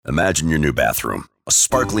Imagine your new bathroom. A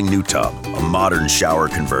sparkling new tub, a modern shower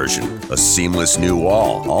conversion, a seamless new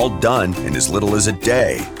wall, all done in as little as a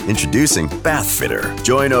day. Introducing Bath Fitter.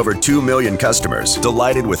 Join over 2 million customers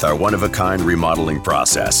delighted with our one-of-a-kind remodeling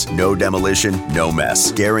process. No demolition, no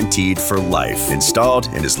mess. Guaranteed for life. Installed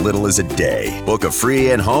in as little as a day. Book a free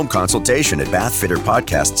in-home consultation at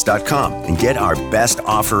bathfitterpodcasts.com and get our best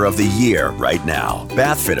offer of the year right now.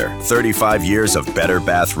 Bath Fitter, 35 years of better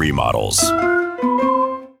bath remodels.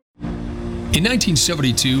 In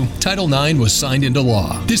 1972, Title IX was signed into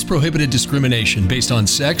law. This prohibited discrimination based on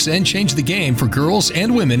sex and changed the game for girls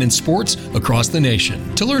and women in sports across the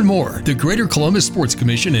nation. To learn more, the Greater Columbus Sports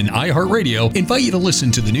Commission and iHeartRadio invite you to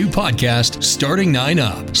listen to the new podcast, Starting 9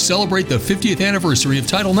 Up. Celebrate the 50th anniversary of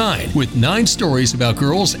Title IX with 9 stories about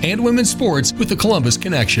girls and women's sports with the Columbus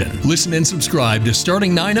connection. Listen and subscribe to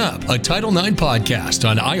Starting 9 Up, a Title IX podcast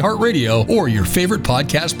on iHeartRadio or your favorite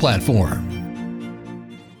podcast platform.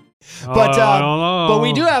 But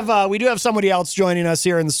we do have somebody else joining us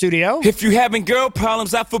here in the studio. If you having girl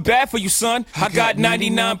problems, I feel bad for you, son. I got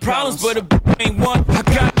 99 problems, but a ain't one. I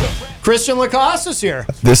got Christian Lacoste is here.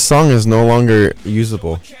 This song is no longer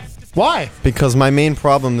usable. Why? Because my main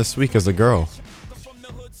problem this week is a girl.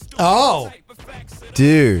 Oh.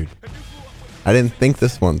 Dude. I didn't think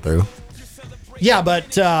this one through. Yeah, but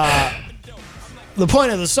the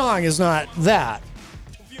point of the song is not that.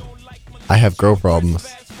 I have girl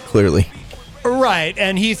problems. Clearly. Right,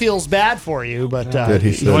 and he feels bad for you, but... Good,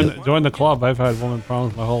 he should. Join the club. I've had woman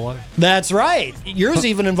problems my whole life. That's right. Yours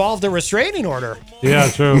even involved a restraining order. Yeah,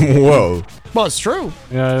 true. Whoa. Well, it's true.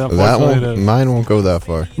 Yeah, mine won't go that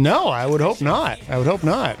far. No, I would hope not.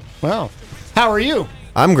 Well, how are you?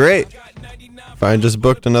 I'm great. I just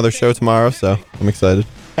booked another show tomorrow, so I'm excited.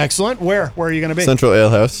 Excellent. Where are you going to be? Central Ale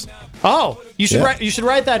House. Oh, you should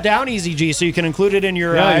write that down, Easy G, so you can include it in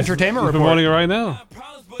your entertainment report. He's promoting it right now.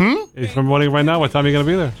 He's promoting it right now. What time are you going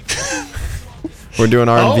to be there? We're doing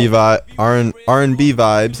R&B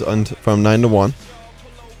vibes from 9 to 1.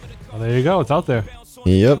 Well, there you go. It's out there.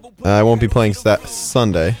 Yep. I won't be playing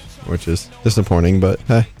Sunday, which is disappointing, but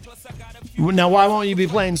hey. Now, why won't you be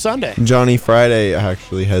playing Sunday? Johnny Friday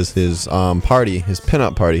actually has his party, his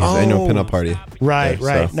pinup party, his annual pinup party. Right.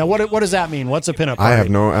 So. Now, what does that mean? What's a pinup party? I have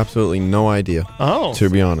absolutely no idea. Oh. To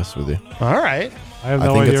be honest with you. All right. I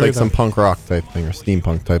think it's like some punk rock type thing or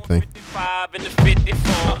steampunk type thing.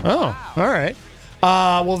 Oh, all right.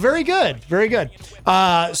 Well, very good. Very good.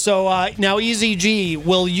 So now, Easy G,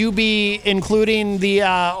 will you be including the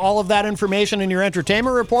all of that information in your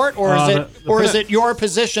entertainment report, or is it your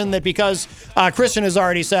position that because Christian has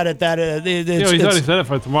already said it that he's already said it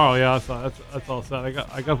for tomorrow. Yeah, that's all set.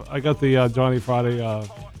 I got the Johnny Friday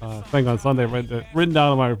thing on Sunday written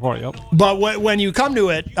down in my report. Yep. But when you come to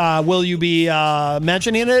it, will you be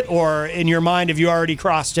mentioning it, or in your mind have you already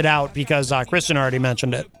crossed it out because Christian already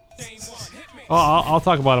mentioned it? Oh, I'll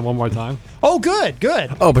talk about it one more time. Oh, good.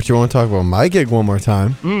 Oh, but you want to talk about my gig one more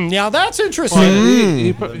time? Yeah, that's interesting. Well,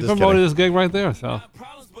 he promoted his gig right there, so.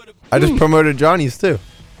 I just promoted Johnny's too.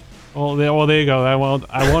 Well, there you go. I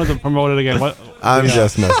wanted to promote it again. I'm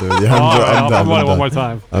just messing with you. I'll promote it one more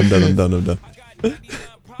time. I'm done.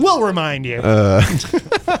 We'll remind you. Well,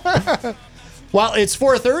 it's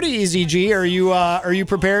 4:30, Easy G. Are you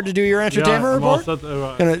prepared to do your entertainment report?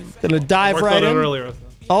 Gonna dive right in. Earlier, so.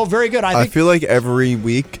 Oh, very good. I feel like every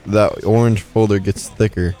week that orange folder gets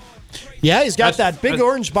thicker. Yeah, he's got that big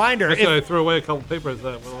orange binder. Actually, I threw away a couple papers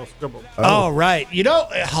that were all scribbled. Oh, right. You know,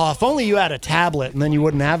 if only you had a tablet, and then you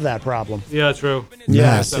wouldn't have that problem. Yeah, true.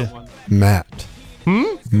 Yes. Matt.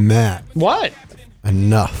 Matt. What?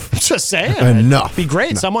 Enough. Just saying. Enough. It'd be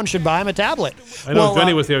great. Someone should buy him a tablet. I know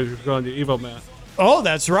Jenny was here. She was going to Evo Matt. Oh,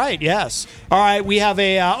 that's right. Yes. All right. We have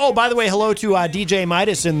a. By the way, hello to DJ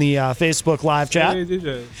Midas in the Facebook live chat. Hey,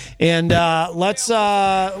 DJ. And let's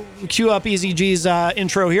cue up Easy G's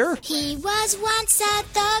intro here. He was once a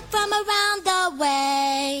thug from around the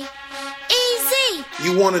way. Easy.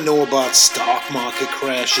 You want to know about stock market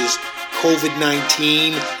crashes,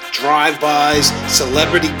 COVID-19, drive-bys,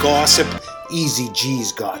 celebrity gossip? Easy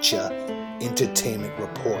G's gotcha. Entertainment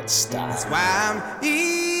report style. That's why I'm easy.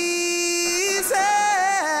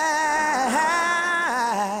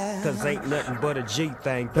 Cause ain't nothing but a G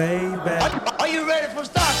thing, baby. Are you ready for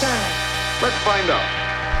start time? Let's find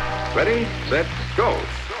out. Ready, set, go.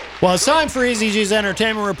 Well, it's time for Easy G's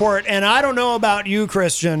entertainment report, and I don't know about you,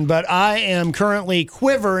 Christian, but I am currently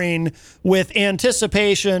quivering with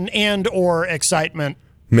anticipation and or excitement.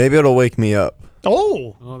 Maybe it'll wake me up.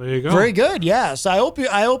 Oh, there you go. Very good. Yes, I hope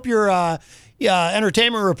your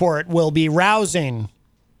entertainment report will be rousing.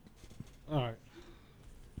 All right.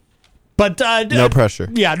 But No pressure.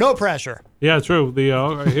 Yeah, no pressure. Yeah, true.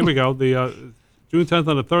 Here we go. The June 10th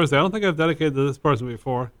on a Thursday. I don't think I've dedicated to this person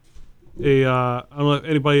before. I don't know if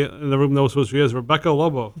anybody in the room knows who she is. Rebecca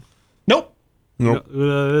Lobo. Nope. Nope. You know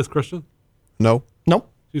who that is, Christian? No.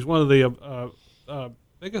 Nope. She's one of the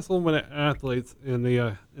biggest women athletes in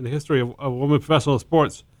the history of women professional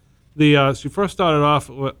sports. She first started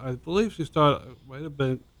off. I believe she started. Might have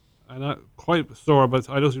been. I'm not quite sure, but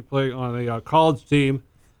I know she played on a college team.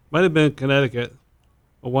 Might have been Connecticut,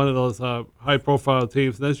 or one of those high-profile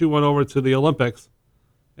teams. Then she went over to the Olympics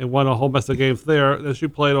and won a whole mess of games there. Then she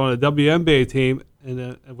played on a WNBA team, and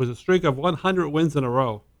it was a streak of 100 wins in a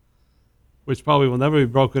row, which probably will never be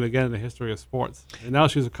broken again in the history of sports. And now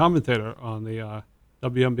she's a commentator on the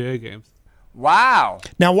WNBA games. Wow.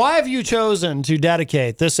 Now, why have you chosen to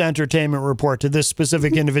dedicate this entertainment report to this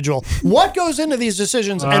specific individual? What goes into these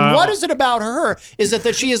decisions, and what is it about her? Is it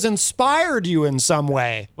that she has inspired you in some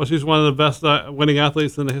way? Well, she's one of the best winning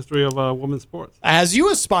athletes in the history of women's sports. As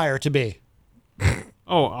you aspire to be.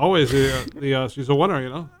 Oh, always. She's a winner, you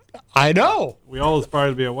know. I know. We all aspire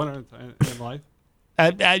to be a winner in life.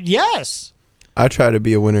 Yes. I try to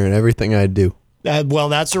be a winner in everything I do. Well,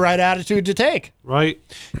 that's the right attitude to take. Right.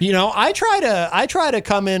 You know, I try to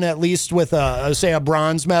come in at least with a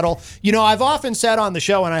bronze medal. You know, I've often said on the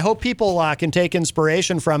show, and I hope people can take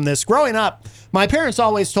inspiration from this. Growing up, my parents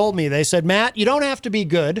always told me, they said, Matt, you don't have to be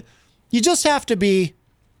good. You just have to be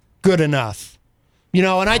good enough. You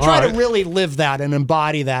know, and I try to really live that and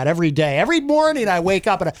embody that every day. Every morning I wake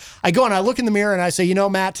up and I go and I look in the mirror and I say, you know,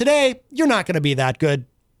 Matt, today you're not going to be that good,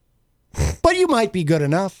 but you might be good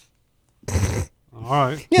enough. All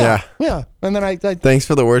right. Yeah. And then I thanks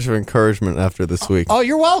for the words of encouragement after this week. Oh,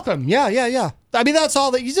 you're welcome. Yeah. I mean, that's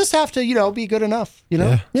all that you just have to, you know, be good enough, you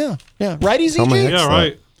know? Yeah. Right, Easy G? Yeah,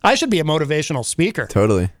 right. I should be a motivational speaker.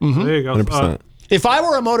 Totally. Mm-hmm. There you go. 100%. If I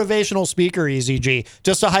were a motivational speaker, Easy G,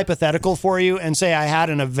 just a hypothetical for you, and say I had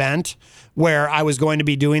an event where I was going to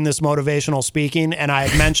be doing this motivational speaking and I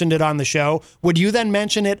had mentioned it on the show, would you then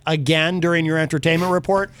mention it again during your entertainment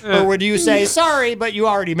report? Or would you say, sorry, but you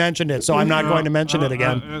already mentioned it, so I'm not going to mention it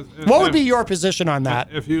again? What would be your position on that?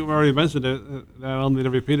 If you already mentioned it, then I'll need to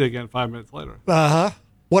repeat it again 5 minutes later. Uh-huh.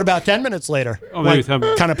 What about 10 minutes later? Oh, maybe 10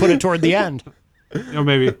 minutes. Kind of put it toward the end.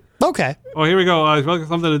 Maybe. Okay. Oh, here we go. I've got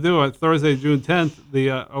something to do on Thursday, June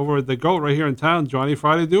 10th. Over at the GOAT right here in town, Johnny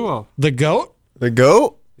Friday Duo. The GOAT? The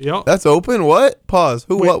GOAT? Yep. That's open? What? Pause.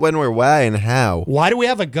 Who, what, when, where, why, and how? Why do we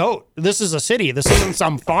have a goat? This is a city. This isn't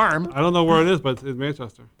some farm. I don't know where it is, but it's in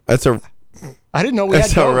Manchester. I didn't know we had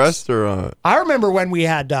goats. That's a restaurant. I remember when we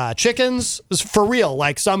had chickens, for real.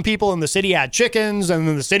 Like some people in the city had chickens, and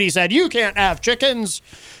then the city said, you can't have chickens.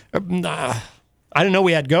 I didn't know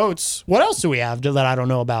we had goats. What else do we have that I don't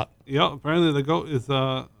know about? Yeah, apparently the goat is.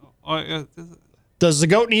 Does the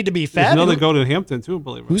goat need to be fed? There's another goat in Hampton too,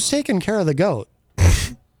 believe it. Who's taking care of the goat?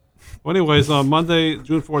 Well, anyways, on Monday,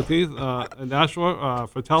 June 14th, in Nashua,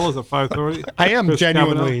 Fratello's at 5:30. I am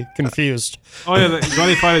genuinely confused. Oh yeah, the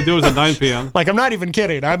Johnny Friday Do is at 9 p.m. Like, I'm not even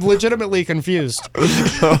kidding. I'm legitimately confused.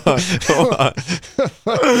 Hold on.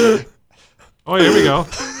 Oh, here we go.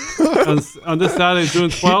 On this Saturday, June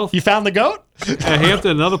 12th. You found the goat? At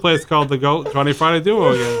Hampton, another place called the GOAT, Johnny Friday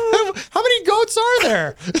Duo again. How many goats are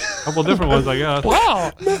there? A couple different ones, I guess.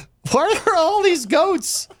 Wow. Why are there all these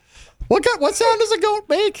goats? What sound does a goat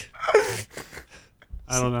make?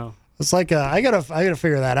 I don't know. It's like I gotta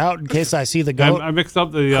figure that out in case I see the goat. I mixed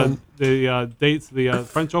up the dates. The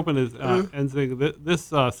French Open is ending this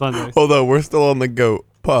Sunday. Hold on, we're still on the GOAT.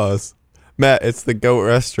 Pause. Matt, it's the GOAT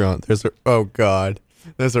restaurant. Oh God,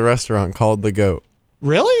 there's a restaurant called the GOAT.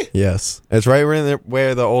 Really? Yes, it's right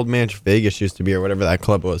where the old Manch Vegas used to be, or whatever that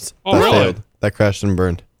club was. Oh, that really? failed. That crashed and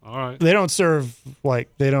burned. All right. They don't serve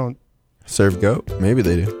Serve GOAT? Maybe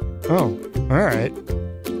they do. Oh, all right. I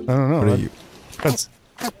don't know. What are you? That's.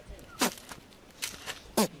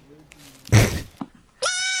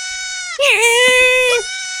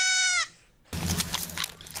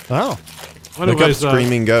 Oh. Look up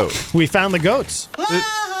Screaming Goat. We found the goats.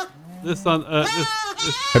 This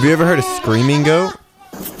Have you ever heard of Screaming Goat?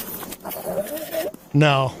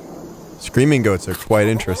 No. Screaming goats are quite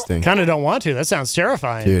interesting. Kind of don't want to. That sounds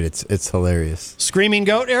terrifying. Dude, it's hilarious. Screaming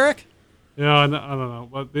goat, Eric? Yeah, I don't know.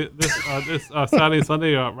 But this Saturday and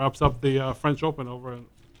Sunday wraps up the French Open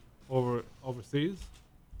overseas.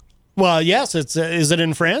 Well, yes. Is it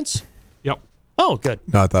in France? Yep. Oh, good.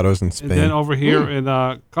 No, I thought it was in Spain. And then over here in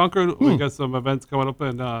Concord, we got some events coming up.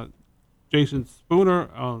 And Jason Spooner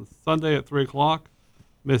on Sunday at 3 o'clock.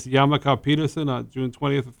 Miss Yamaka Peterson on June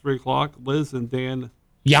 20th at 3 o'clock. Liz and Dan.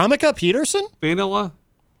 Yamaka Peterson? Vanilla.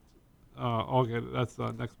 Okay, that's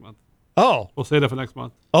next month. Oh. We'll say that for next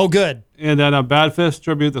month. Oh, good. And then a Badfish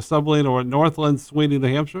tribute to Submarine or Northland, Sweeney, New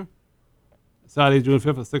Hampshire. Saturday, June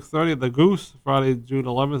 5th at 6:30. The Goose, Friday, June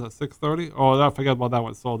 11th at 6:30. Oh, I forgot about that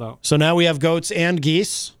one. Sold out. So now we have goats and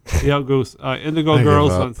geese. Yeah, Goose. Indigo I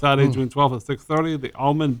Girls give up. on Saturday, June 12th at 6:30. The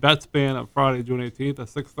Almond Betts Band on Friday, June 18th at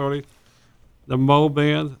 6:30. The Mo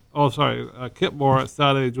Band, Kip Moore at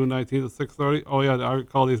Saturday, June 19th at 6:30. Oh, yeah, I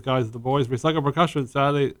call these guys the boys. Recycle Percussion,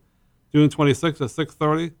 Saturday, June 26th at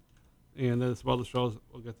 6:30. And then some other shows,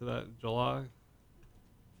 we'll get to that in July.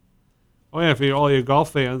 Oh, yeah, for all your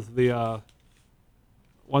golf fans, the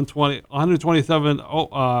 127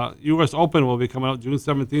 U.S. Open will be coming out June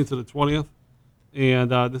 17th to the 20th.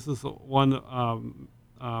 And this is one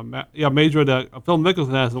major that Phil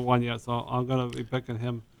Mickelson hasn't won yet, so I'm going to be picking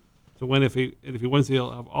him to win. If he wins,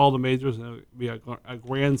 he'll have all the majors, and it'll be a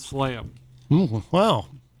grand slam. Wow.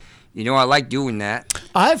 You know, I like doing that.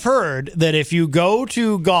 I've heard that if you go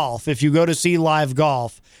to golf, if you go to see live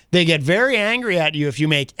golf, they get very angry at you if you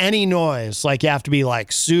make any noise. Like you have to be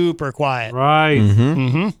like super quiet. Right.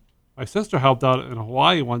 Mm-hmm. My sister helped out in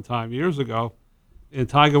Hawaii one time years ago, and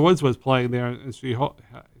Tiger Woods was playing there, and she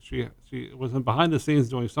was behind the scenes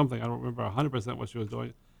doing something. I don't remember 100% what she was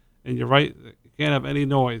doing. And you're right, you can't have any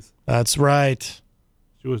noise. That's right.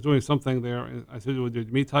 She was doing something there, and I said, "Did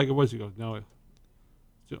you meet Tiger Woods?" She goes, "No,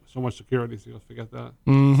 so much security." She goes, "Forget that."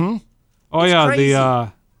 Mm-hmm. Oh, it's yeah, crazy.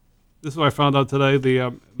 this is what I found out today.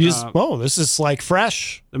 This is like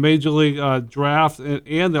fresh. The Major League draft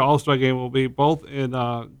and the All-Star game will be both in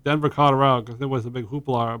Denver, Colorado, because there was a big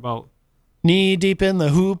hoopla about knee deep in the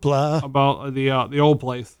hoopla about the old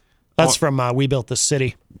place. That's from We Built the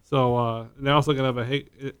City. So they're also going to have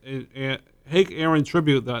a Hake Aaron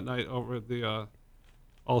tribute that night over at the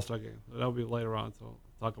All-Star game. That'll be later on, so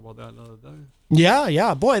talk about that another day.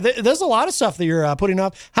 Yeah. Boy, there's a lot of stuff that you're putting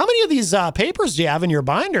up. How many of these papers do you have in your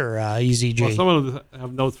binder, EZG? Well, some of them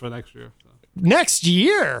have notes for next year. So. Next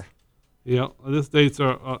year? Yeah, this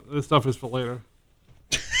stuff is for later.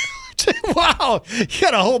 Wow, you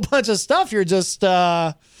got a whole bunch of stuff. You're just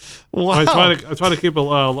wow. I try to keep it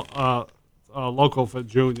local for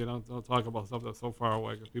June. Don't talk about stuff that's so far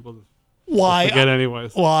away because people just forget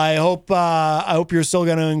anyways. Well, I hope you're still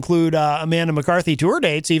going to include Amanda McCarthy tour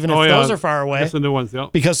dates, even if those are far away. That's the new ones, yeah.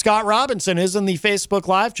 Because Scott Robinson is in the Facebook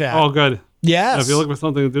live chat. Oh, good. Yes. And if you're looking for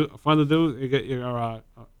something fun to do, you get your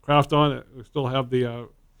craft on. We still have the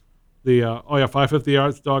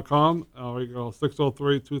 550arts.com. Or you go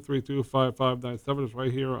 603-232-5597. It's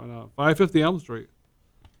right here on 550 Elm Street.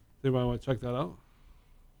 Anybody want to check that out?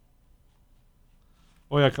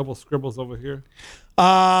 Oh, yeah, a couple of scribbles over here.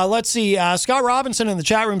 Let's see. Scott Robinson in the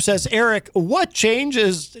chat room says, Eric, what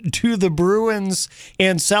changes do the Bruins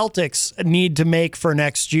and Celtics need to make for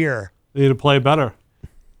next year? They need to play better.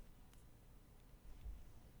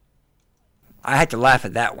 I had to laugh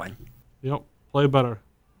at that one. Yep, play better.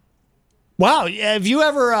 Wow. Have you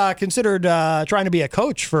ever considered trying to be a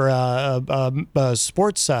coach for a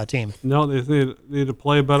sports team? No, they need to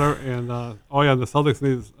play better. And, the Celtics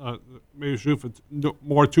need maybe shoot for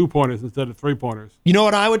more two-pointers instead of three-pointers. You know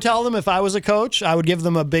what I would tell them if I was a coach? I would give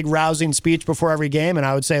them a big rousing speech before every game, and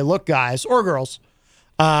I would say, look, guys, or girls,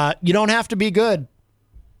 you don't have to be good.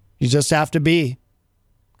 You just have to be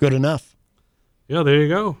good enough. Yeah, there you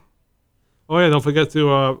go. Oh, yeah, don't forget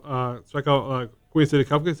to check out Queen City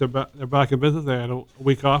Cupcakes. They're back in business. They had a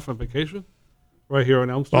week off on vacation right here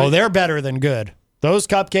on Elm Street. Oh, they're better than good. Those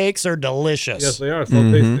cupcakes are delicious. Yes, they are.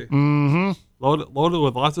 So tasty. Mm-hmm. Loaded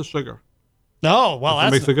with lots of sugar. Oh, well,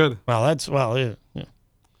 that makes it good. Yeah.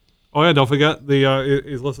 Oh, yeah, don't forget,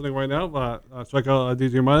 he's listening right now. Check out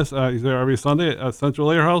DJ Minus. He's there every Sunday at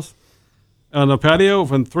Central Ale House on the patio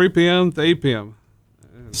from 3 p.m. to 8 p.m.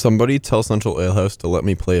 Somebody tell Central Ale House to let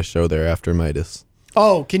me play a show there after Midas.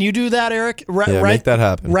 Oh, can you do that, Eric? Make that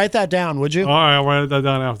happen. Write that down, would you? All right, I'll write that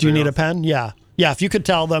down after. Do you need a pen? Yeah. Yeah, if you could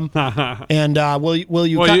tell them. And will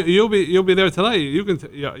you? Well, you'll be there tonight. You can.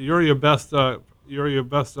 You're your best. You're your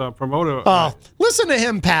best promoter. Oh, listen to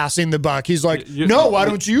him passing the buck. He's like, no, why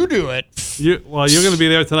don't you do it? You're going to be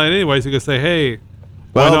there tonight anyway, so you can say, hey.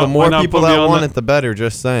 Well, the more people that want it, the better,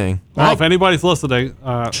 just saying. Well, if anybody's listening,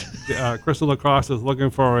 Crystal Lacrosse is looking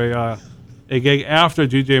for a gig after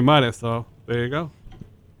GJ Midas, so there you go.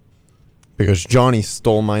 Because Johnny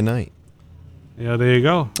stole my night. Yeah, there you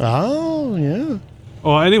go. Oh, yeah.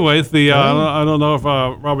 Well, anyways, I don't know if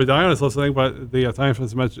Robbie Dion is listening, but the Time for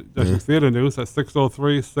Majestic Theater News at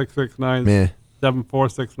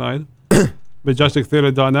 603-669-7469.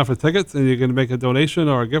 MajesticTheater.net for tickets, and you can make a donation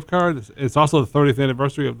or a gift card. It's also the 30th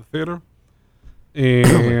anniversary of the theater.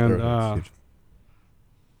 And,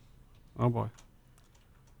 oh boy.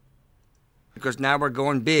 because now we're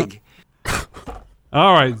going big.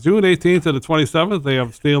 All right, June 18th to the 27th, they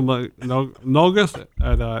have Steel Nogus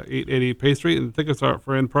at 880 Pay Street, and the tickets are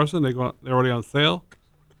for in person. They're already on sale.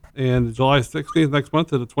 And July 16th next month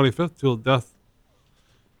to the 25th till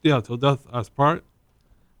death us part,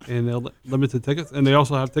 and they're limited tickets. And they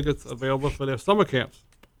also have tickets available for their summer camps.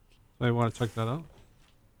 So you want to check that out.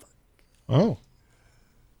 Oh,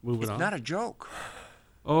 moving on. It's not a joke.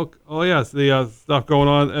 Oh yes, the stuff going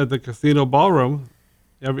on at the Casino Ballroom.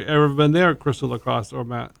 Ever been there, Crystal Lacoste or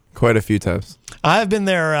Matt? Quite a few times. I've been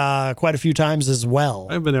there quite a few times as well.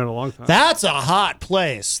 I've been there in a long time. That's a hot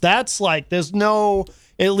place. That's like, there's no,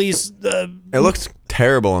 at least. It looks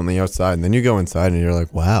terrible on the outside, and then you go inside and you're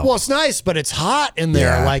like, wow. Well, it's nice, but it's hot in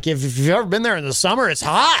there. Yeah. Like, if you've ever been there in the summer, it's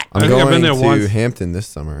hot. I'm I think I've going been there to once. Hampton this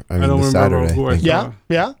summer. I don't mean, this remember Saturday. who I saw.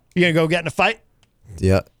 Yeah. You gonna go get in a fight?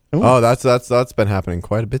 Yeah. Ooh. Oh, that's been happening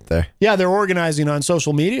quite a bit there. Yeah, they're organizing on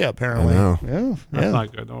social media, apparently. I know. Yeah. That's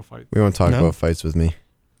not good. Don't fight. We won't talk No. about fights with me.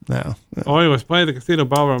 No. Oh, anyways, playing the Casino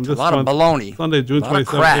Ballroom this lot of baloney. Sunday, June A lot of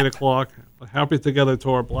 27th, crap. 8 o'clock. The Happy Together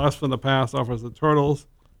Tour, Blast from the Past offers the Turtles,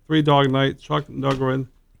 Three Dog Night, Chuck Nuggerin,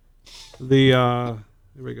 here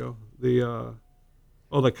we go, the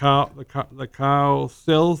Cow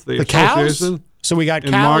Stills, the cows? Association, So we got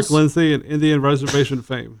and cows. Mark Lindsay and Indian Reservation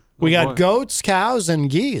fame. We Oh, got boy. goats, cows, and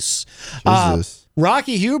geese. Jesus.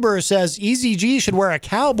 Rocky Huber says Easy G should wear a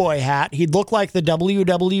cowboy hat. He'd look like the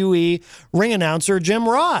WWE ring announcer Jim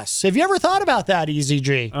Ross. Have you ever thought about that, Easy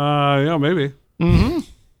G? Yeah, maybe. Mm-hmm.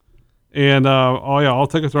 And all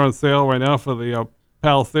tickets are on sale right now for the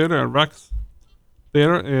Pal Theater and Rex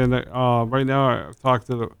Theater. And right now, I talked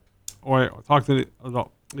to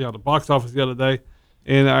the box office the other day,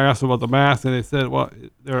 and I asked them about the mask, and they said, well,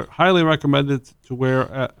 they're highly recommended to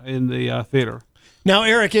wear in the theater. Now,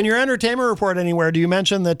 Eric, in your entertainment report anywhere, do you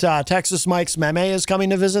mention that Texas Mike's Meme is coming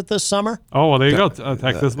to visit this summer? Oh, well, there you go.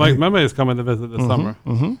 Texas Mike Meme is coming to visit this summer.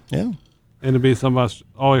 Mm-hmm. Yeah. And to be some,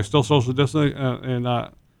 you're still social distancing, and I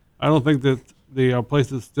don't think that the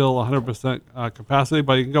place is still 100% capacity,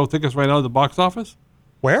 but you can go tickets right now at the box office.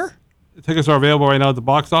 Where? The tickets are available right now at the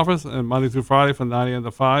box office, and Monday through Friday from 9 a.m.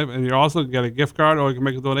 to 5. And you also get a gift card, or you can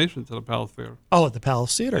make a donation to the Palace Theater. Oh, at the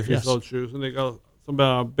Palace Theater, If you yes. so choose. And they got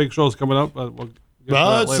some big shows coming up, but we'll get to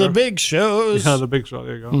Well, that it's later. the big shows. Yeah, the big show.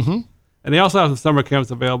 There you go. Mm-hmm. And they also have some summer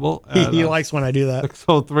camps available. He likes when I do that.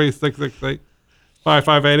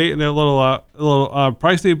 603-668-5588, and they're a little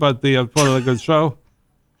pricey, but they're put on a good show.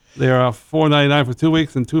 They're $4.99 for 2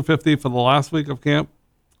 weeks and $2.50 for the last week of camp,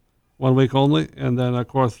 1 week only. And then of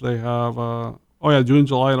course they have June,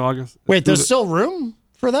 July, and August. Wait, there's still room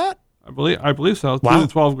for that? I believe so. Wow. 2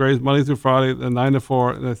 to 12 grades, Monday through Friday, then 9 to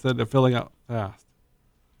 4, and they said they're filling up fast.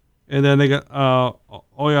 And then they got a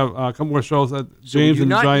couple more shows at So we James do and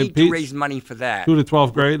not Giant need Peach. to raise money for that. 2 to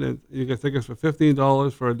 12th grade, and you get tickets for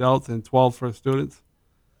 $15 for adults and $12 for students.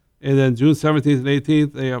 And then June 17th and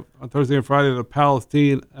 18th, they have on Thursday and Friday the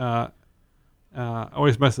Palestine. I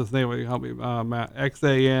always mess this name. Will you help me, Matt?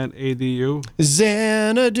 XANADU.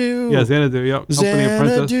 Xanadu. Yeah, Xanadu. Yep. Company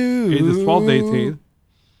apprentice, Xanadu. ages 12 to 18.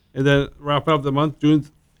 And then wrapping up the month, June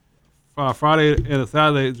Friday and a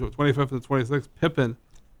Saturday, 25th and 26th, Pippin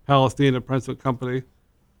Palestine Apprentice Company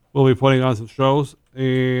will be putting on some shows.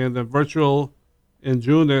 And the virtual in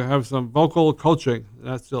June, they have some vocal coaching.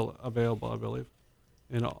 That's still available, I believe.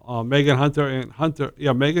 And Megan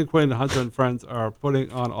Quinn and Hunter and Friends are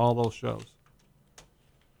putting on all those shows.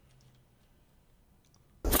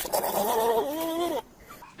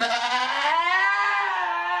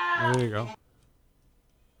 There you go.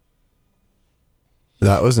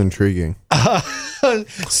 That was intriguing.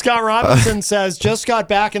 Scott Robinson says, just got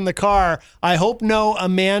back in the car. I hope no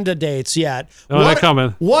Amanda dates yet. No, they're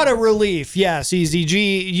coming. What a relief. Yes, Easy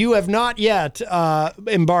G, you have not yet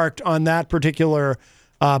embarked on that particular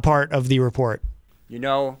part of the report. You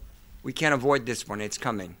know, we can't avoid this one. It's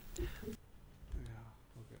coming.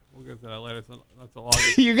 We'll get to that later. That's a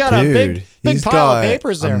lot. You got a big he's pile got of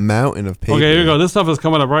papers there. A mountain of paper. Okay, here you go. This stuff is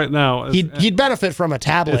coming up right now. He'd benefit from a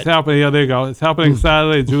tablet. It's happening. Yeah, there you go. It's happening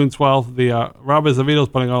Saturday, June 12th. The Rob Azevedo's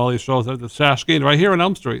putting on all these shows at the Shashkin right here in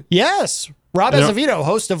Elm Street. Yes. Rob And Azevedo,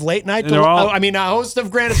 host of Late Night and they're all- host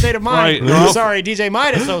of Granite State of Mind. Right, they're all- Sorry, DJ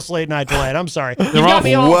Midas hosts Late Night Delayed. I'm sorry. You all- got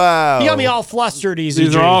me all, Wow. You got me all flustered, Easy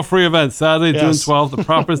These G. are all free events. Saturday, June Yes. 12th, the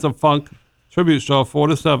Prophets of Funk tribute show, 4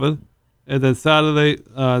 to 7. And then Saturday,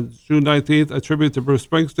 June 19th, a tribute to Bruce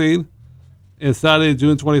Springsteen. And Saturday,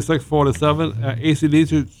 June 26th, 4 to 7, ACD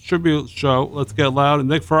tribute show, Let's Get Loud. And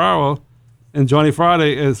Nick Ferraro and Johnny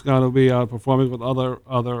Friday is going to be performing with other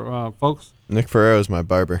folks. Nick Ferrero is my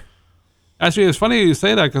barber. Actually, it's funny you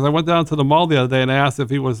say that because I went down to the mall the other day and I asked if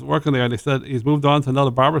he was working there, and they said he's moved on to another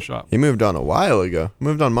barbershop. He moved on a while ago.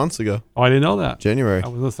 Moved on months ago. Oh, I didn't know that. January. I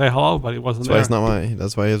was gonna say hello, but he wasn't there.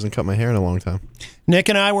 That's why he hasn't cut my hair in a long time. Nick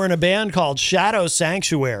and I were in a band called Shadow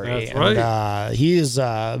Sanctuary. That's right. And, he is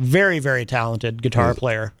a very, very talented guitar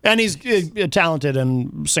player. And he's a talented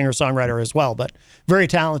and singer-songwriter as well, but very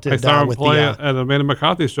talented. I saw him with play the, at a Amanda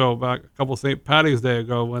McCarthy show back a couple St. Patty's Day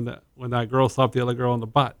ago when that girl slapped the other girl in the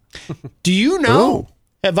butt. Do you know?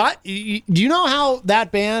 Do you know how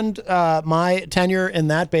that band, my tenure in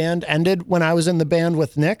that band ended when I was in the band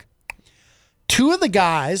with Nick? Two of the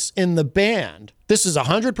guys in the band. This is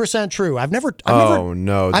 100% true.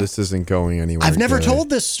 This isn't going anywhere. I've never told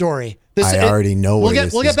this story. I already know where this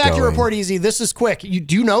is We'll get back to your going. report, Easy. This is quick.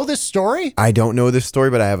 Do you know this story? I don't know this story,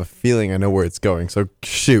 but I have a feeling I know where it's going. So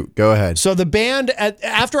shoot, go ahead. So the band,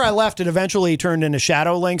 after I left, it eventually turned into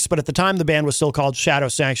Shadow Links, but at the time the band was still called Shadow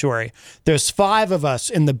Sanctuary. There's 5 of us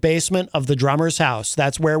in the basement of the drummer's house.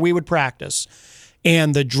 That's where we would practice.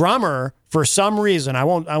 And the drummer, for some reason, I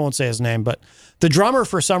won't say his name, but the drummer,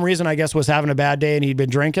 for some reason, I guess, was having a bad day and he'd been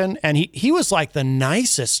drinking. And he was like the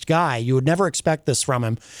nicest guy. You would never expect this from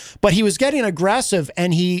him. But he was getting aggressive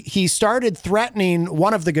and he started threatening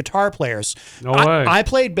one of the guitar players. No way. I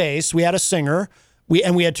played bass. We had a singer. We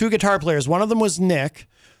had 2 guitar players. One of them was Nick.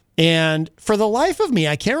 And for the life of me,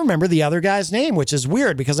 I can't remember the other guy's name, which is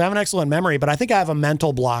weird because I have an excellent memory, but I think I have a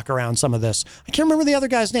mental block around some of this. I can't remember the other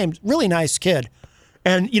guy's name. Really nice kid.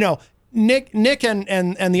 And, Nick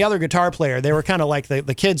and the other guitar player, they were kind of like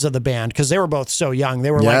the kids of the band because they were both so young.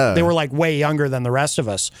 They were like way younger than the rest of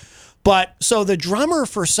us. But so the drummer,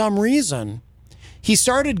 for some reason, he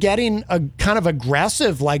started getting a kind of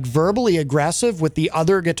aggressive, like verbally aggressive with the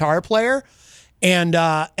other guitar player. And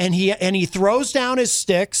he throws down his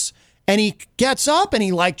sticks and he gets up and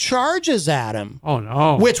he like charges at him. Oh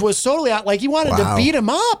no. Which was totally like he wanted to beat him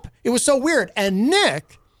up. It was so weird. And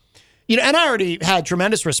Nick, and I already had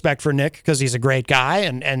tremendous respect for Nick because he's a great guy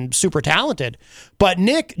and super talented. But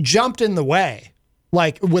Nick jumped in the way,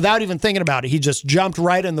 like without even thinking about it. He just jumped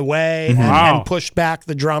right in the way and pushed back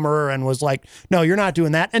the drummer and was like, "No, you're not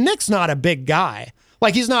doing that." And Nick's not a big guy.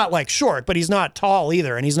 Like he's not like short, but he's not tall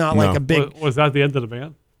either, and he's not like a big. Was that the end of the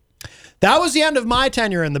band? That was the end of my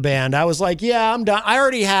tenure in the band. I was like, yeah, I'm done. I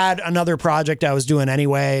already had another project I was doing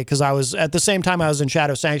anyway because I was, at the same time I was in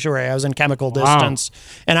Shadow Sanctuary, I was in Chemical Distance,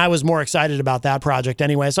 and I was more excited about that project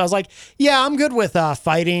anyway. So I was like, yeah, I'm good with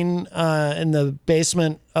fighting in the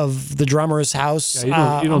basement of the drummer's house.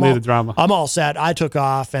 Yeah, you don't need the drama. I'm all set. I took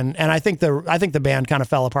off, and I think the band kind of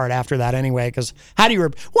fell apart after that anyway. Because how do you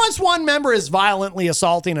once one member is violently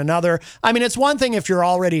assaulting another? I mean, it's one thing if you're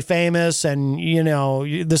already famous and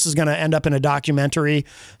this is going to end up in a documentary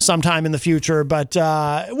sometime in the future, but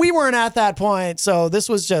we weren't at that point, so this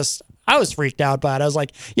was just I was freaked out by it. I was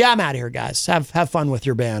like, yeah, I'm out of here, guys. Have fun with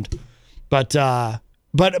your band, but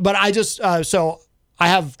I just so. I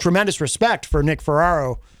have tremendous respect for Nick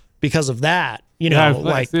Ferraro because of that.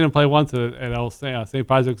 I've seen him play once at St.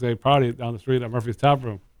 Patrick's Day party down the street at Murphy's Tap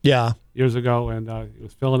Room. Yeah, years ago, and he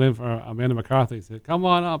was filling in for Amanda McCarthy. He said, "Come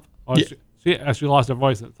on up." Or she lost her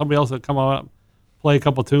voice. Somebody else said, "Come on up, play a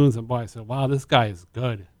couple tunes." And boy, I said, "Wow, this guy is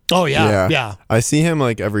good." Oh yeah. I see him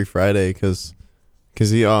like every Friday because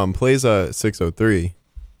he plays 603.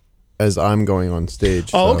 As I'm going on stage.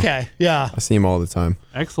 Oh, okay. Yeah. I see him all the time.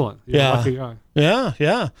 Excellent. You're a lucky guy.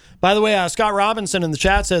 Yeah. By the way, Scott Robinson in the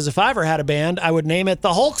chat says, if I ever had a band, I would name it the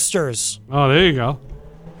Hulksters. Oh, there you go.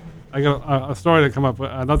 I got a story to come up with.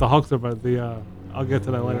 Not the Hulkster, but I'll get to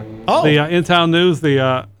that later. Oh. The in-town news,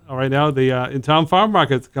 right now, the in-town farm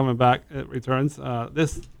market's coming back. It returns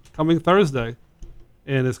this coming Thursday.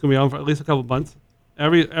 And it's going to be on for at least a couple months.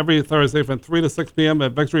 Every Thursday from 3 to 6 p.m.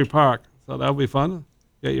 at Victory Park. So that'll be fun.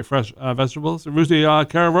 Get your fresh vegetables. Usually,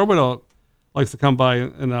 Cara Robido likes to come by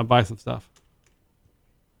and buy some stuff.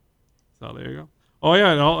 So there you go. Oh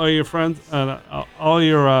yeah, and all your friends and all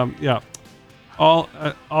your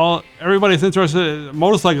everybody's interested.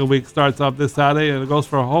 Motorcycle Week starts up this Saturday and it goes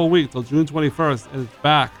for a whole week till June 21st, and it's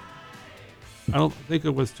back. I don't think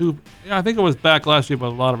it was I think it was back last year, but a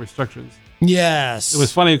lot of restrictions. Yes. It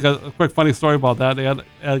was funny because a quick funny story about that. They had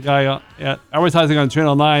a guy advertising on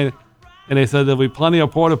Channel 9. And they said there'll be plenty of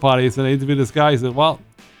porta potties. And they interviewed this guy. He said, well,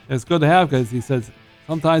 it's good to have because he says,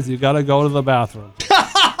 sometimes you got to go to the bathroom.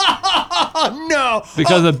 No.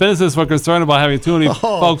 Because the businesses were concerned about having too many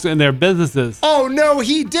folks in their businesses. Oh, no,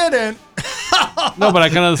 he didn't. No, but I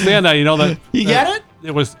can understand that. You get it?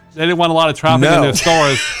 They didn't want a lot of traffic in their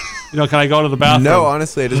stores. Can I go to the bathroom? No,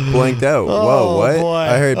 honestly, I just blanked out. Whoa, what? Boy.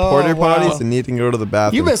 I heard porter potties and need to go to the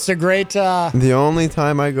bathroom. You missed a great... The only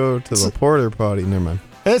time I go to the porter potty, never mind.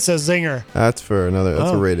 It's a zinger. That's for another.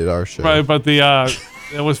 That's a rated R show. Right, but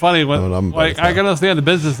it was funny when I can understand the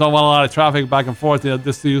business don't want a lot of traffic back and forth,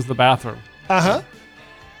 just to use the bathroom.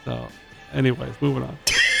 So, anyways, moving on.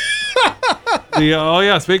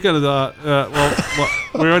 Speaking of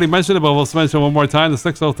we already mentioned it, but we'll mention one more time. The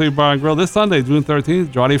 603 Bar and Grill this Sunday, June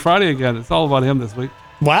 13th, Johnny Friday again. It's all about him this week.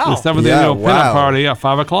 Wow. The 7th annual pinup party at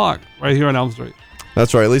 5 o'clock right here on Elm Street.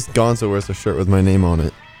 That's right. At least Gonzo wears a shirt with my name on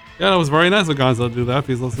it. Yeah, it was very nice of Gonzo to do that if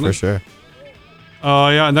he's listening. For sure.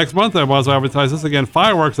 Next month I might as well advertise this again.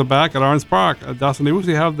 Fireworks are back at Orange Park. Dustin, they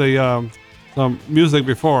usually have the some music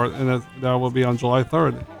before, and that will be on July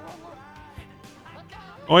 3rd.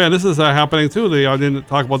 Oh yeah, this is happening too. I didn't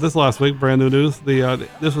talk about this last week. Brand new news.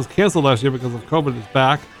 This was canceled last year because of COVID. It's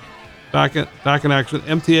back in action.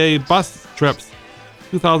 MTA bus trips,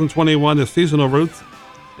 2021 is seasonal routes,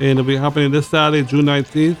 and it'll be happening this Saturday, June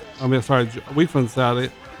 19th. A week from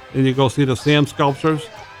Saturday. And you go see the Sam sculptures,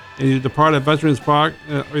 and you depart at Veterans Park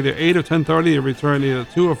either 8 or 10:30. You return either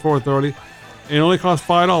 2 or 4:30. And it only costs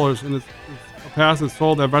 $5, and a pass is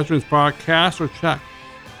sold at Veterans Park, cash or check,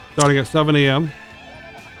 starting at 7 a.m.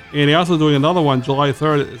 And he's also doing another one July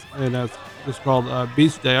 3rd, and that's just called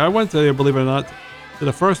Beach Day. I went there, believe it or not, to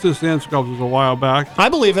the first two Sam sculptures a while back. I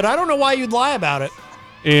believe it. I don't know why you'd lie about it.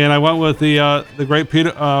 And I went with the great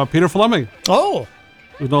Peter Fleming. Oh.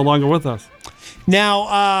 Who's no longer with us.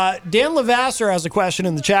 Now, Dan Lavasser has a question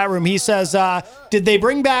in the chat room. He says, did they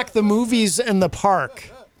bring back the movies in the park?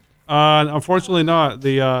 Unfortunately not.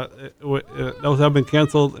 Those have been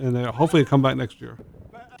canceled, and hopefully come back next year.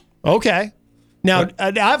 Okay. Now,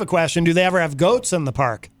 I have a question. Do they ever have goats in the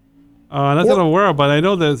park? Not that I'm aware of, but I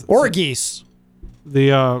know there's... Or geese.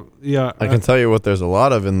 I can tell you what there's a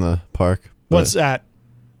lot of in the park. What's that?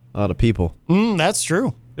 A lot of people. That's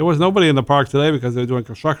true. There was nobody in the park today because they're doing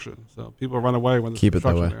construction. So people run away when there's Keep it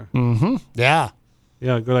that way. there. Mm-hmm. Yeah.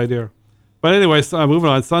 Yeah, good idea. But anyway, moving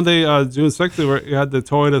on. Sunday, June 6th, we had the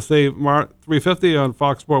Toyota Save 350 on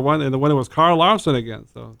Fox Sport 1, and the winner was Carl Larson again.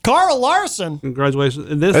 So Carl Larson? Congratulations.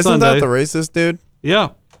 And this Isn't Sunday, that the racist dude? Yeah.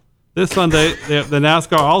 This Sunday, the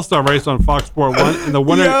NASCAR All-Star race on Fox Sport 1, and the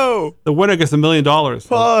winner gets $1 million.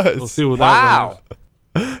 So we'll see what that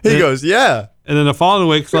is. He goes, yeah. And then the following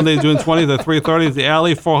week, Sunday, June 20th at 3:30, is the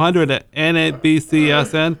Alley 400 at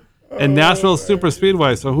NABCSN and Nashville Super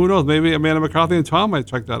Speedway. So who knows? Maybe Amanda McCarthy and Tom might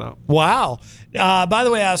check that out. Wow. By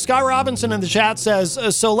the way, Scott Robinson in the chat says,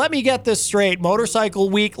 so let me get this straight. Motorcycle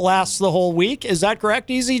Week lasts the whole week. Is that correct,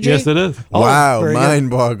 EZG? Yes, it is. Wow,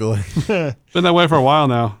 mind-boggling. Been that way for a while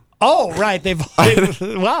now. Oh, right. They've wow. I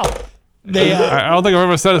don't think I've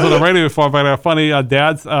ever said this on the radio before, but a funny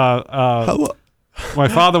dad's... My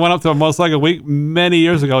father went up to a Motorcycle Week many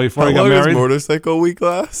years ago before he got married. How long does Motorcycle Week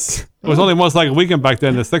last? It was only Motorcycle Weekend back then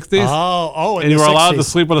in the 60s. And you were allowed to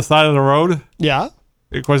sleep on the side of the road. Yeah.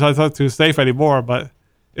 Of course, it's not too safe anymore, but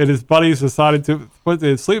his buddies decided to put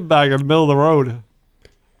the sleeping bag in the middle of the road.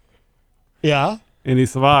 Yeah. And he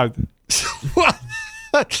survived.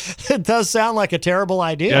 It does sound like a terrible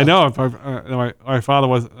idea. Yeah, I know. My father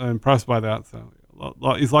was impressed by that, so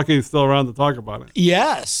he's lucky he's still around to talk about it.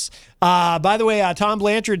 Yes. By the way, Tom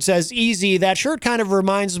Blanchard says, easy. That shirt kind of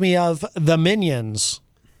reminds me of the Minions.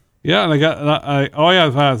 Yeah,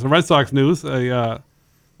 and some Red Sox news.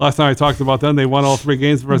 Last time I talked about them, they won all 3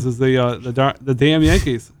 games versus the damn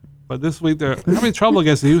Yankees. But this week they're having trouble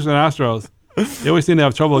against the Houston Astros. They always seem to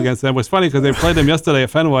have trouble against them. It was funny because they played them yesterday at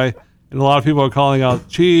Fenway, and a lot of people are calling out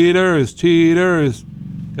cheaters, because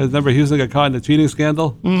remember Houston got caught in the cheating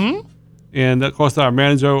scandal. Mm-hmm. And of course, our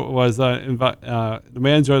manager was the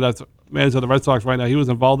manager that's manager of the Red Sox right now. He was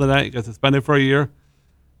involved in that. He got suspended for a year.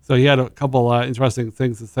 So he had a couple interesting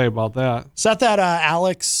things to say about that. Is that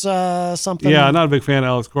Alex something? Yeah, I'm not a big fan of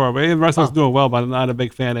Alex Cora. But the Red Sox doing well, but I'm not a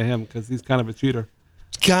big fan of him because he's kind of a cheater.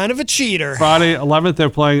 Kind of a cheater. Friday 11th, they're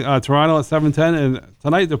playing Toronto at 7:10, and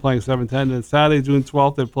tonight they're playing 7:10. And Saturday, June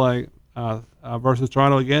 12th, they're playing versus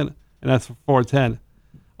Toronto again, and that's 4:10.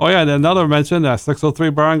 Oh, yeah, and another mention, 603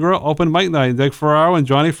 Bar and Grill, open mic night. Dick Ferraro and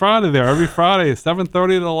Johnny Friday there every Friday,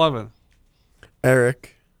 7:30 to 11.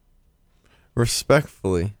 Eric,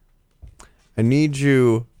 respectfully, I need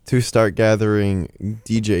you to start gathering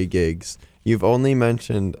DJ gigs. You've only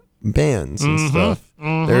mentioned bands and stuff.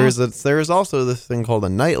 Mm-hmm. There is also this thing called a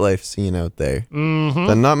nightlife scene out there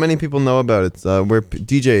that not many people know about. It's where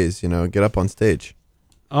DJs, get up on stage.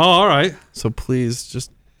 Oh, all right. So please,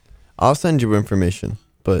 I'll send you information.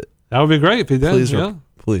 But that would be great if you did.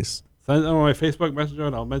 Please. Send it on my Facebook Messenger,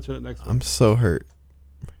 and I'll mention it next week. I'm so hurt.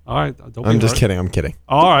 All right. I'm just kidding. I'm kidding.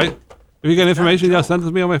 All right. If you get information, send it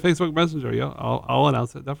to me on my Facebook Messenger. Yeah, I'll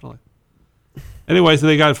announce it, definitely. Anyway, so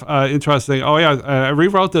they got interesting. Oh, yeah. I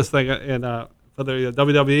rewrote this thing for for the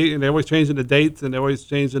WWE, and they're always changing the dates and they're always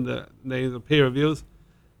changing the names of pay-per-views.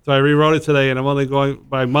 So I rewrote it today, and I'm only going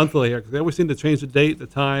by monthly here because they always seem to change the date, the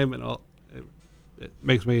time, and all. It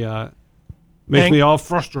makes me all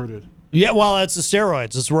frustrated. Yeah, well, it's the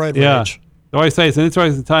steroids. It's roid rage. I always say it's an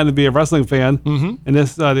interesting time to be a wrestling fan. Mm-hmm. And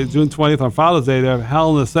this June 20th on Father's Day, they're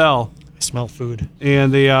Hell in a Cell. I smell food.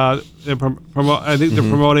 And I think they're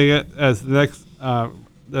promoting it as the next.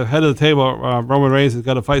 The head of the table, Roman Reigns, has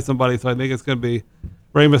got to fight somebody. So I think it's going to be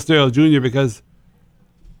Rey Mysterio Jr. because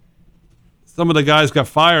some of the guys got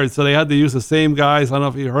fired, so they had to use the same guys. I don't know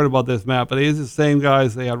if you heard about this, Matt, but they used the same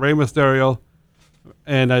guys. They had Rey Mysterio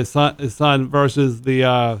and his son versus the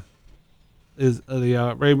head of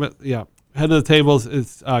the tables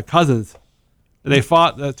is cousins. And they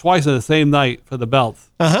fought twice in the same night for the belts.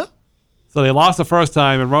 Uh-huh. So they lost the first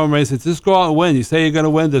time, and Roman Reigns said, just go out and win. You say you're going to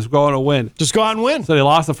win, just go out and win. Just go out and win. So they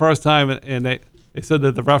lost the first time, and they said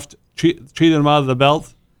that the ref cheated them out of the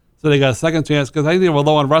belts. So they got a second chance, because I think they were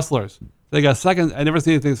low on wrestlers. They got a second. I never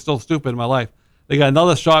seen anything so stupid in my life. They got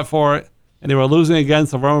another shot for it, and they were losing again,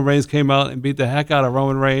 so Roman Reigns came out and beat the heck out of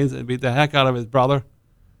Roman Reigns and beat the heck out of his brother.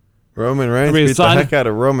 Roman Reigns beat the heck out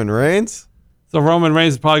of Roman Reigns? So Roman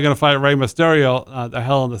Reigns is probably going to fight Rey Mysterio, the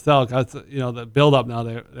Hell in the Cell. That's the build-up now.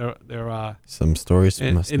 They're some stories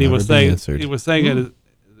must and never be answered. He was saying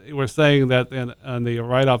that in the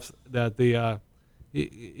write-ups that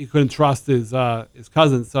he couldn't trust his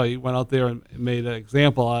cousin, so he went out there and made an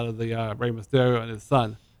example out of the Rey Mysterio and his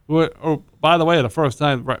son. Who by the way, the first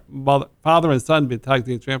time father and son been tag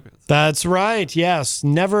team champions. That's right. Yes,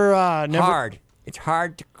 never. Hard. It's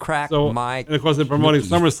hard to crack my. And of course, they're promoting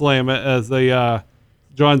SummerSlam as the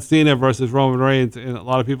John Cena versus Roman Reigns, and a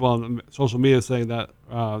lot of people on social media saying that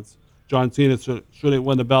John Cena shouldn't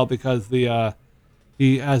win the belt because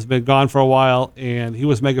he has been gone for a while, and he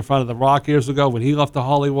was making fun of The Rock years ago when he left to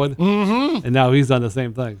Hollywood, and now he's done the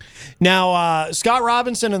same thing. Now, Scott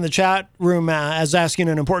Robinson in the chat room is asking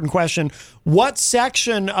an important question. What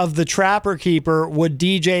section of the Trapper Keeper would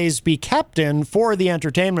DJs be kept in for the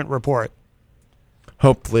entertainment report?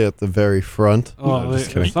 Hopefully at the very front. Oh, no, just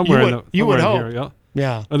kidding. Somewhere you would hope. Here, yeah.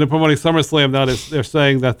 Yeah. And they're promoting SummerSlam now. They're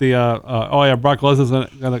saying that Brock Lesnar's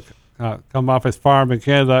going to come off his farm in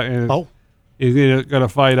Canada, and he's either going to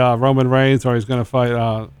fight Roman Reigns or he's going to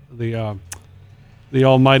fight the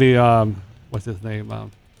Almighty. What's his name?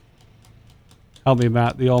 Help me,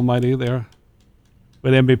 Matt. The Almighty there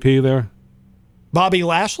with MVP there. Bobby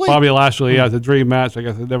Lashley? Bobby Lashley, yeah, it's a dream match. I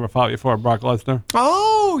guess they never fought before. Brock Lesnar.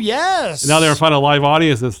 Oh, yes. And now they're in front of live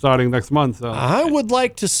audiences starting next month. So I would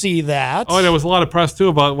like to see that. Oh, there was a lot of press, too,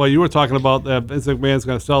 about what you were talking about, that Vince McMahon's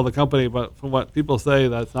going to sell the company, but from what people say,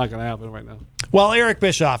 that's not going to happen right now. Well, Eric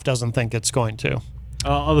Bischoff doesn't think it's going to.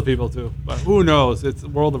 Other people, too. But who knows? It's the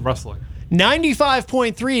world of wrestling.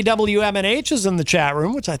 95.3 WMNH is in the chat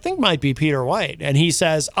room, which I think might be Peter White. And he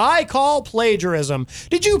says, I call plagiarism.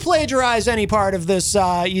 Did you plagiarize any part of this,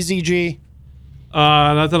 EZG?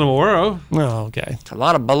 Not that I'm aware of. Oh, okay. It's a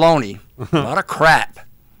lot of baloney. A lot of crap.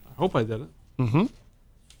 I hope I did it. Mm-hmm. All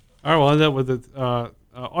right, we'll end up with it. I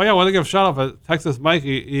want to give a shout out to Texas Mike.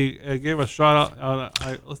 He gave a shout out.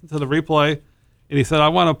 I listened to the replay, and he said, I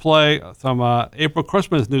want to play some April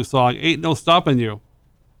Christmas new song, Ain't No Stopping You.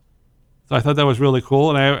 So I thought that was really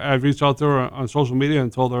cool, and I reached out to her on social media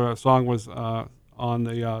and told her a song was on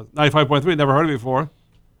the 95.3. Never heard it before.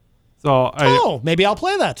 So maybe I'll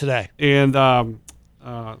play that today. And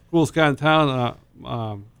coolest guy in town,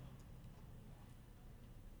 Rob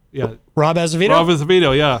Azevedo. Rob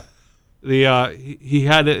Azevedo, yeah. He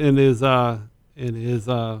had it in his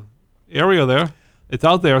area there. It's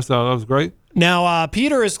out there, so that was great. Now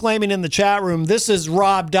Peter is claiming in the chat room this is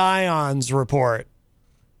Rob Dion's report.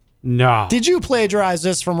 No. Did you plagiarize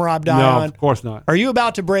this from Rob Dion? No, of course not. Are you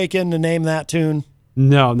about to break in to name that tune?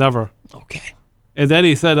 No, never. Okay. And then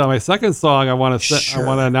he said, my second song I want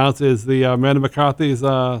to announce is the Amanda McCarthy's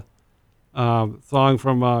song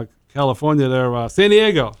from California there, San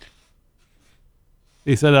Diego.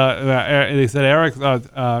 He said, Eric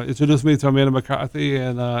introduced me to Amanda McCarthy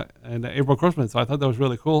and April Christmas. So I thought that was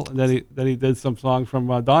really cool. And then he did some songs from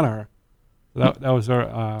Danaher. So that was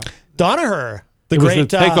her. Danaher. It was a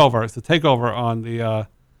takeover. It's a takeover on the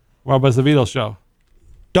Rob Azevedo show.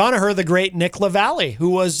 Danaher, the great Nick LaValle, who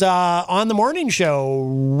was on the morning show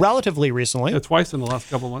relatively recently. Yeah, twice in the last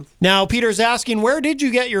couple of months. Now, Peter's asking, where did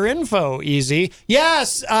you get your info, Easy?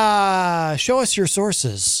 Yes, show us your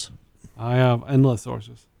sources. I have endless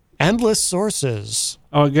sources. Endless sources.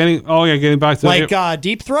 Getting back to... Like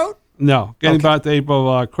Deep Throat? No, back to April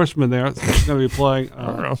Christman there. So she's going to be playing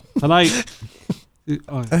tonight.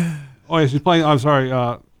 She's playing. I'm sorry.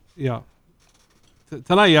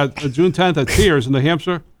 tonight, yeah, June 10th at Tears in New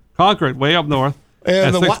Hampshire, Concord, way up north,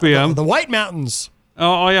 And at 6 p.m. The White Mountains.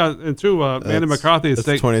 Oh, yeah, and too, Mandy McCarthy is It's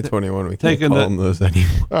 2021. We can't taking call the- them those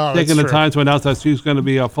anymore. Oh, taking that's the true. time to announce that she's going to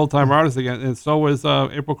be a full-time artist again, and so is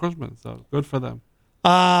April Christmas. So good for them.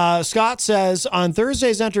 Scott says, on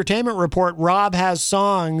Thursday's entertainment report, Rob has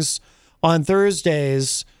songs on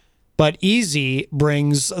Thursdays, but Easy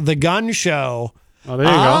brings the gun show. Oh, there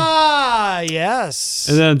you go. Ah, yes.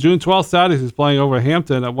 And then June 12th, Saturday, he's playing over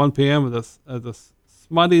Hampton at 1 p.m. at the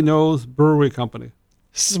Smutty Nose Brewery Company.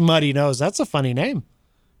 Smutty Nose. That's a funny name.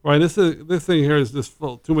 Right, this thing here is just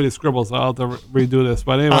full, too many scribbles. I'll have to redo this.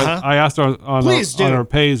 But anyway, I asked her on her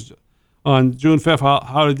page on June 5th,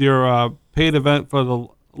 how did your paid event for the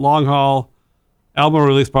Long Haul album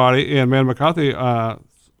release party, and Man McCarthy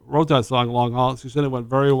wrote that song, Long Haul. She said it went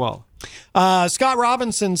very well. Scott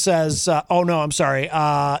Robinson says,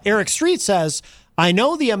 Eric Street says, I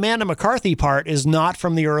know the Amanda McCarthy part is not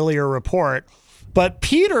from the earlier report, but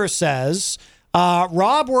Peter says,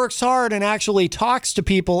 Rob works hard and actually talks to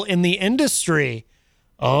people in the industry.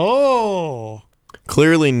 Oh.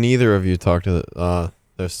 Clearly, neither of you talked to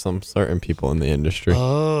there's some certain people in the industry.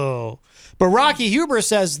 Oh. But Rocky Huber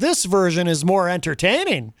says this version is more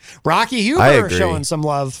entertaining. Rocky Huber agree. showing some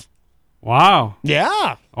love. Wow.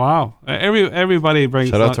 Yeah. Wow. Everybody brings.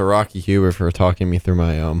 Shout out to Rocky Huber for talking me through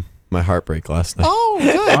my my heartbreak last night. Oh,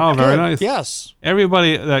 good. Wow, very good. nice. Yes.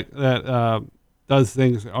 Everybody that does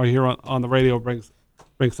things or here on the radio brings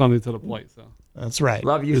something to the plate. So that's right.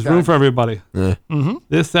 Love you. There's room for everybody. Yeah. Mm-hmm.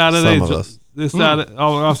 This Saturday, Some of us. this Saturday.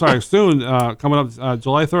 Oh, I'm sorry. Soon, coming up,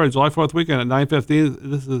 July 3rd, July 4th weekend at 9:15.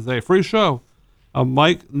 This is a free show.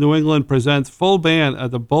 Mike New England presents full band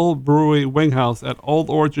at the Bull Brewery Wing House at Old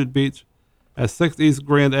Orchard Beach at 6th East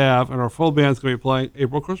Grand Ave, and our full band's going to be playing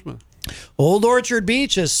April Christmas. Old Orchard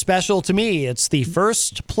Beach is special to me. It's the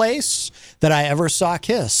first place that I ever saw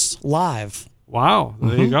Kiss live. Wow,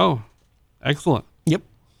 there you go. Excellent. Yep.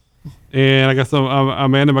 And I got some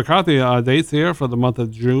Amanda McCarthy dates here for the month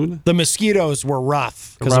of June. The mosquitoes were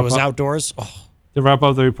rough because it was outdoors. Oh. To wrap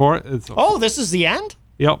up the report, This is the end?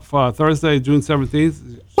 Yep, Thursday, June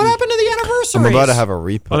 17th. What happened to the anniversary? I'm about to have a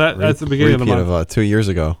repeat. That's the beginning of the month. Of 2 years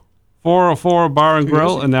ago. 404 Bar and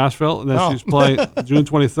Grill in Nashville, and then she's playing June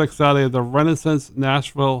 26th Saturday at the Renaissance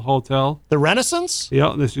Nashville Hotel. The Renaissance? Yeah,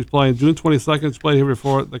 and then she's playing June 22nd. She played here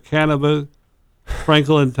before the Cannabis,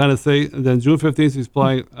 Franklin, Tennessee, and then June 15th she's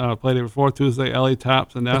played here before Tuesday, LA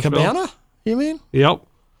Taps in Nashville. The Cabana? You mean? Yep,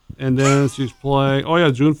 and then she's playing.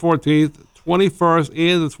 June 14th, 21st,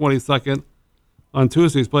 and the 22nd. On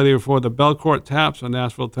Tuesday, he's played here before the Belcourt Taps in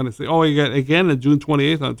Nashville, Tennessee. You get again on June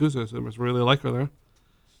 28th on Tuesday, so I must really like her there.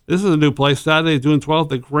 This is a new place. Saturday, June 12th,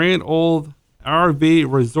 the Grand Old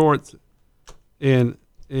RV Resorts in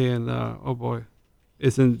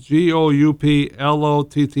it's in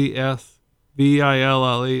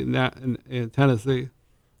GOUPLOTTSVILLE in Tennessee.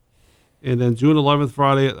 And then June 11th,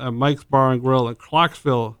 Friday at Mike's Bar and Grill in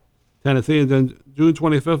Clarksville, Tennessee. And then June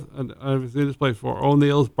 25th, I've seen this place before,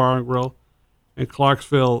 O'Neill's Bar and Grill in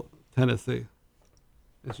Clarksville, Tennessee.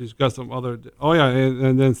 And she's got some other...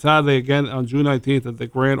 and then Saturday again on June 19th at the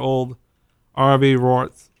Grand Old RV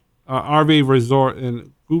Resort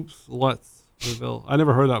in Oopslettsville. I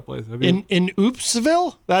never heard that place. Have you? In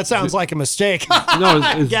Oopsville? That sounds like a mistake. No,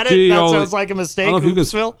 it's Get it? That sounds like a mistake. I don't know if you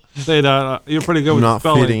Oopsville? can say that. You're pretty good with not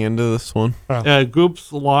spelling. feeding into this one.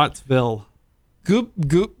 Goopslotsville.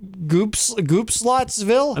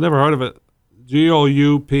 Goopslotsville? I never heard of it.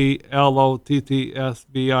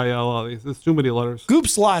 GOUPLOTTSVILLE. There's too many letters.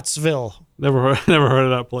 Goopslotsville. Never heard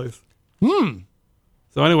of that place.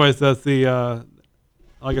 So, anyways, that's the.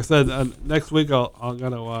 Like I said, next week I'm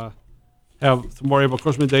gonna have some more April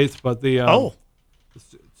Christmas dates, but the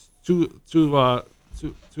it's too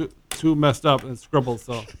messed up and scribbled,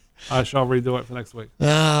 so I shall redo it for next week.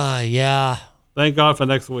 Yeah. Thank God for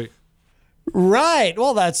next week. Right.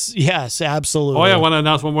 Well, yes, absolutely. I want to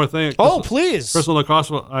announce one more thing. Please. Crystal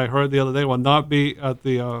Lacoste, I heard the other day, will not be at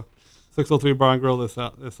the 603 Bar and Grill this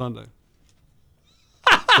Sunday.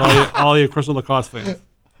 So all you Crystal Lacoste fans.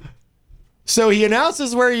 So he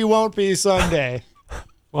announces where you won't be Sunday.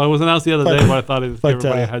 Well, it was announced the other day, but I thought I'd give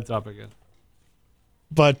everybody a heads up again.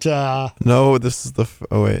 But no, this is the.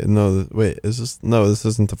 Is this? No, this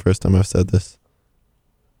isn't the first time I've said this.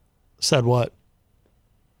 Said what?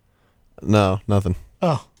 No, nothing.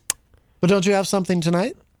 Oh, but don't you have something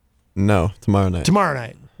tonight? No, tomorrow night. Tomorrow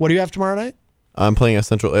night. What do you have tomorrow night? I'm playing at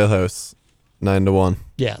Central Ale House, 9 to 1.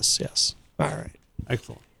 Yes. All right.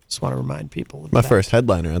 Excellent. Just want to remind people. My first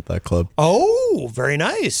headliner at that club. Oh, very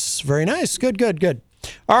nice. Very nice. Good.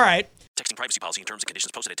 All right. Texting privacy policy and terms and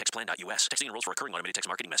conditions posted at textplan.us. Texting enrolls for recurring automated text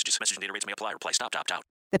marketing messages. Message and data rates may apply. Reply stop to opt out.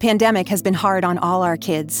 The pandemic has been hard on all our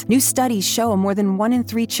kids. New studies show more than 1 in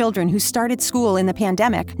 3 children who started school in the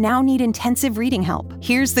pandemic now need intensive reading help.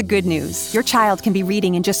 Here's the good news. Your child can be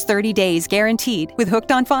reading in just 30 days, guaranteed, with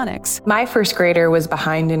Hooked on Phonics. My first grader was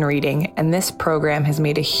behind in reading, and this program has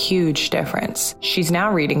made a huge difference. She's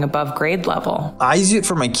now reading above grade level. I use it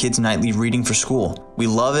for my kids' nightly reading for school. We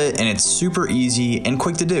love it, and it's super easy and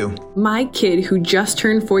quick to do. My kid, who just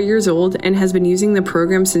turned 4 years old and has been using the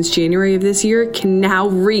program since January of this year, can now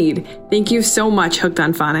read. Thank you so much, Hooked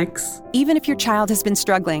on Phonics. Even if your child has been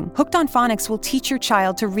struggling, Hooked on Phonics will teach your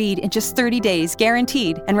child to read in just 30 days,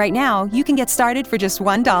 guaranteed. And right now, you can get started for just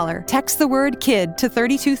 $1. Text the word KID to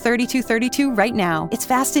 323232 right now. It's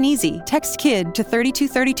fast and easy. Text KID to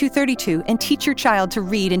 323232 and teach your child to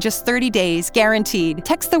read in just 30 days, guaranteed.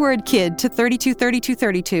 Text the word KID to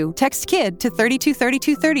 323232. Text KID to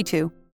 323232.